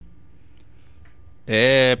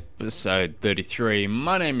Episode 33.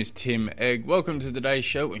 My name is Tim Egg. Welcome to today's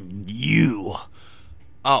show, and you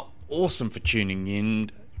are awesome for tuning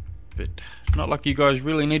in. But not like you guys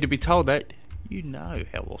really need to be told that. You know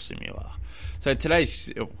how awesome you are. So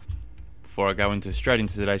before I go straight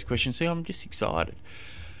into today's question, I'm just excited.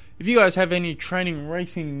 If you guys have any training,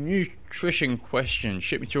 racing, nutrition questions,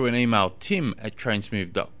 shoot me through an email,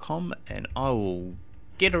 tim@trainsmooth.com, and I will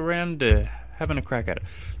get around to having a crack at it.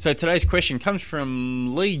 So today's question comes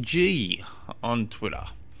from Lee G on Twitter.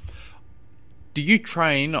 Do you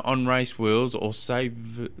train on race wheels or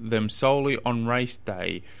save them solely on race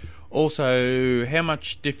day? Also, how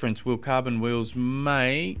much difference will carbon wheels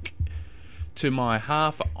make to my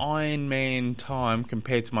half Ironman time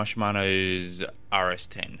compared to my Shimano's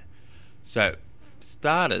RS10? So,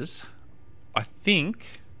 starters, I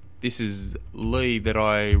think this is Lee that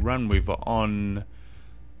I run with on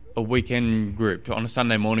a weekend group, on a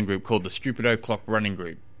Sunday morning group called the Stupid O'Clock Running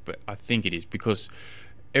Group. But I think it is because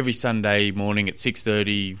every Sunday morning at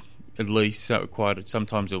 6:30 at least,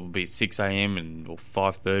 sometimes it will be at 6 a.m. or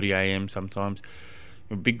 5:30 a.m. sometimes.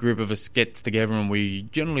 A big group of us gets together and we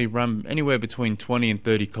generally run anywhere between 20 and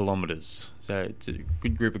 30 kilometres. So it's a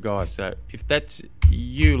good group of guys. So if that's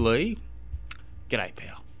you, Lee, g'day,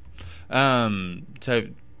 pal. So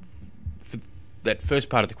for that first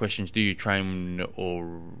part of the question is, do you train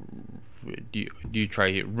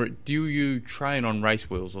on race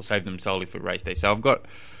wheels or save them solely for race day? So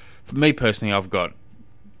for me personally, I've got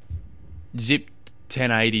Zip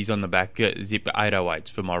 1080s on the back, Zip 808s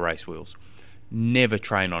for my race wheels. Never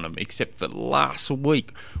train on them, except for last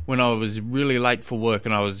week when I was really late for work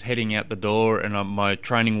and I was heading out the door, and my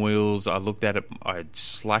training wheels, I looked at it, I had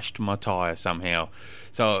slashed my tyre somehow.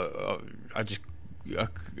 So I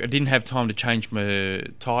didn't have time to change my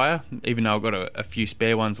tyre, even though I've got a few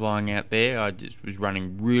spare ones lying out there. I just was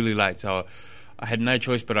running really late, so I had no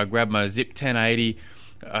choice, but I grabbed my Zip 1080,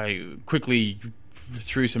 I quickly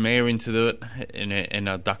threw some air into it, and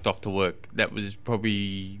I ducked off to work. That was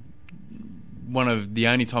probably one of the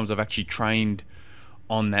only times I've actually trained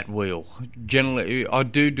on that wheel. Generally, I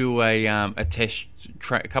do a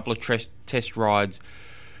couple of test rides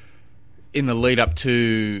in the lead up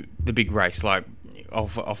to the big race. Like I'll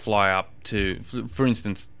fly up to, for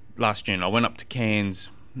instance, last June I went up to Cairns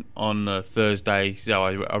on the Thursday, so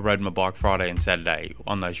I rode my bike Friday and Saturday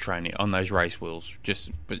on those race wheels.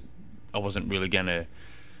 But I wasn't really going to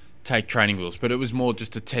take training wheels, but it was more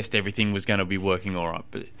just to test everything was going to be working all right.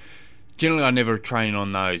 But generally, I never train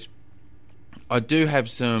on those. I do have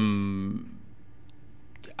some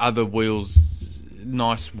other wheels,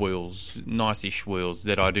 nice-ish wheels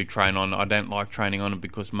that I do train on. I don't like training on them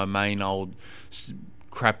because my main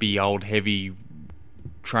crappy old heavy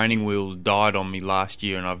training wheels died on me last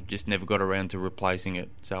year, and I've just never got around to replacing it.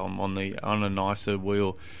 So I'm on a nicer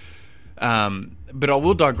wheel. But I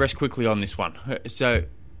will digress quickly on this one. So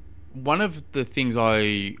one of the things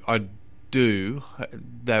I do,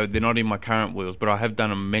 though they're not in my current wheels, but I have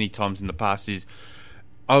done them many times in the past, is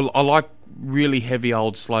I like really heavy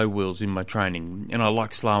old slow wheels in my training, and I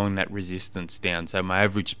like slowing that resistance down. So my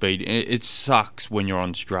average speed, it sucks when you're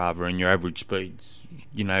on Strava and your average speed's,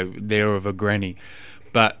 there of a granny,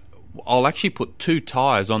 but I'll actually put two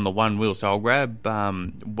tyres on the one wheel. So I'll grab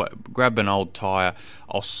an old tyre,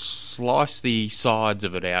 I'll slice the sides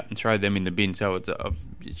of it out and throw them in the bin, so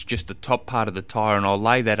it's just the top part of the tyre, and I'll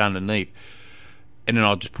lay that underneath, and then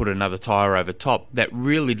I'll just put another tyre over top. That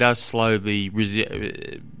really does slow the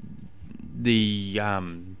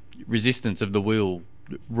resistance of the wheel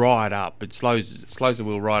right up. It slows the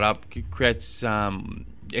wheel right up, creates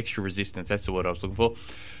extra resistance. That's the word I was looking for.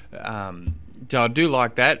 So I do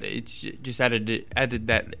like that. It's just added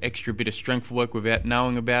that extra bit of strength work without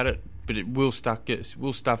knowing about it, but it will stuff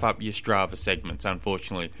up your Strava segments,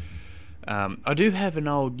 unfortunately. I do have an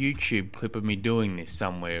old YouTube clip of me doing this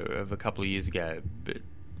somewhere of a couple of years ago, but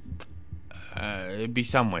it'd be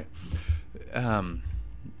somewhere.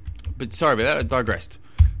 But sorry about that, I digressed.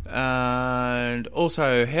 And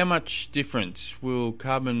also, how much difference will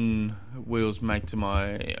carbon wheels make to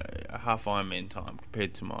my half Ironman time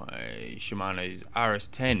compared to my Shimano's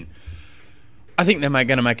RS10? I think they're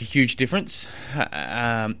going to make a huge difference.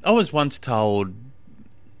 I was once told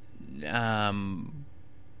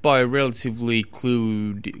by a relatively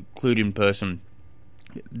clued in person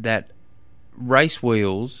that race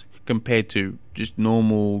wheels, compared to just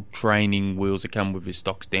normal training wheels that come with a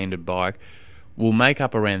stock standard bike, will make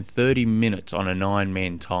up around 30 minutes on a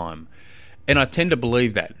 9-man time. And I tend to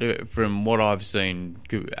believe that from what I've seen.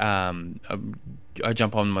 I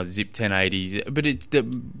jump on my Zip 1080s, but it's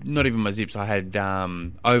not even my Zips. I had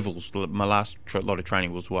ovals. My last lot of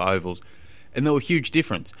training wheels were ovals, and they were a huge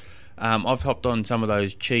difference. I've hopped on some of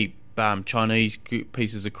those cheap Chinese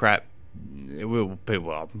pieces of crap.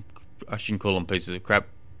 I shouldn't call them pieces of crap,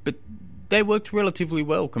 but they worked relatively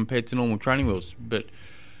well compared to normal training wheels. But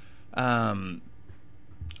I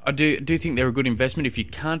do think they're a good investment if you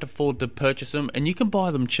can't afford to purchase them, and you can buy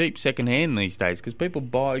them cheap second hand these days because people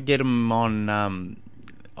get them on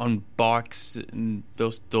bikes and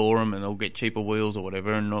they'll store them and they'll get cheaper wheels or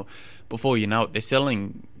whatever, and before you know it, they're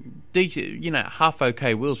selling half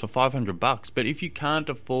okay wheels for $500. But if you can't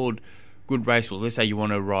afford good race wheels, let's say you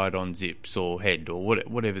want to ride on Zips or Head or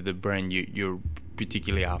whatever the brand you're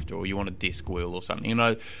particularly after, or you want a disc wheel or something, and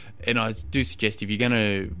I do suggest if you're going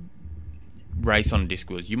to race on disc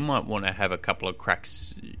wheels, you might want to have a couple of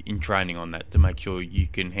cracks in training on that to make sure you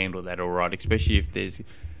can handle that all right, especially if there's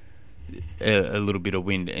a little bit of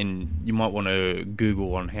wind, and you might want to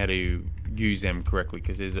Google on how to use them correctly,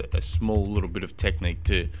 because there's a small little bit of technique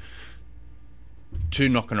to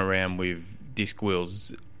knocking around with disc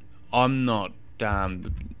wheels. I'm not I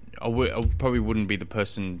probably wouldn't be the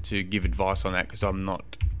person to give advice on that, because I'm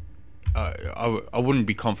not I wouldn't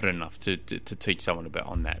be confident enough to teach someone about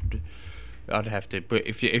on that. I'd have to, but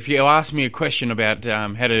if you ask me a question about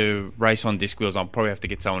how to race on disc wheels, I'll probably have to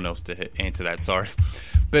get someone else to answer that. Sorry,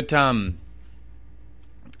 but sorry,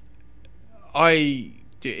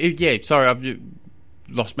 I've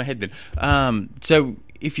lost my head then. So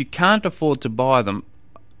if you can't afford to buy them,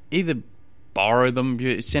 either borrow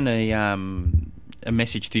them. Send a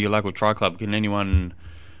message to your local tri club.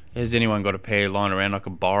 Has anyone got a pair lying around I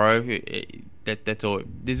could borrow? That's all.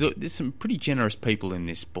 There's some pretty generous people in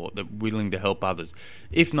this sport that are willing to help others.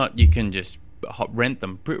 If not, you can just rent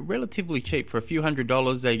them relatively cheap for a few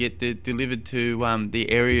 $100s. They get delivered to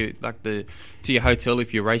the area, to your hotel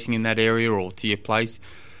if you're racing in that area, or to your place.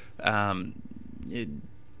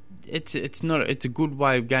 It's a good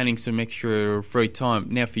way of gaining some extra free time.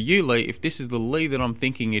 Now for you, Lee, if this is the Lee that I'm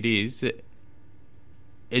thinking it is,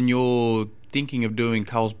 and you're thinking of doing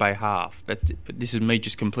Coles Bay half, this is me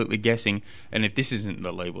just completely guessing, and if this isn't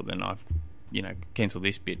the Lee, well then I've cancel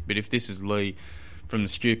this bit. But if this is Lee from the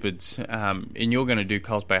Stupids, and you're going to do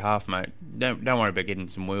Coles Bay half, mate, don't worry about getting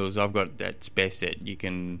some wheels. I've got that spare set. You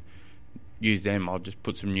can use them. I'll just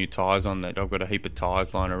put some new tyres on that. I've got a heap of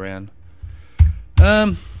tyres lying around.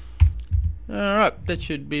 Alright, that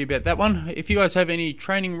should be about that one. If you guys have any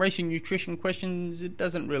training, racing, nutrition questions, it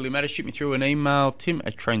doesn't really matter. Shoot me through an email,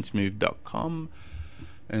 tim@trainsmooth.com.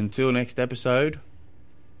 Until next episode,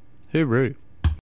 hooroo.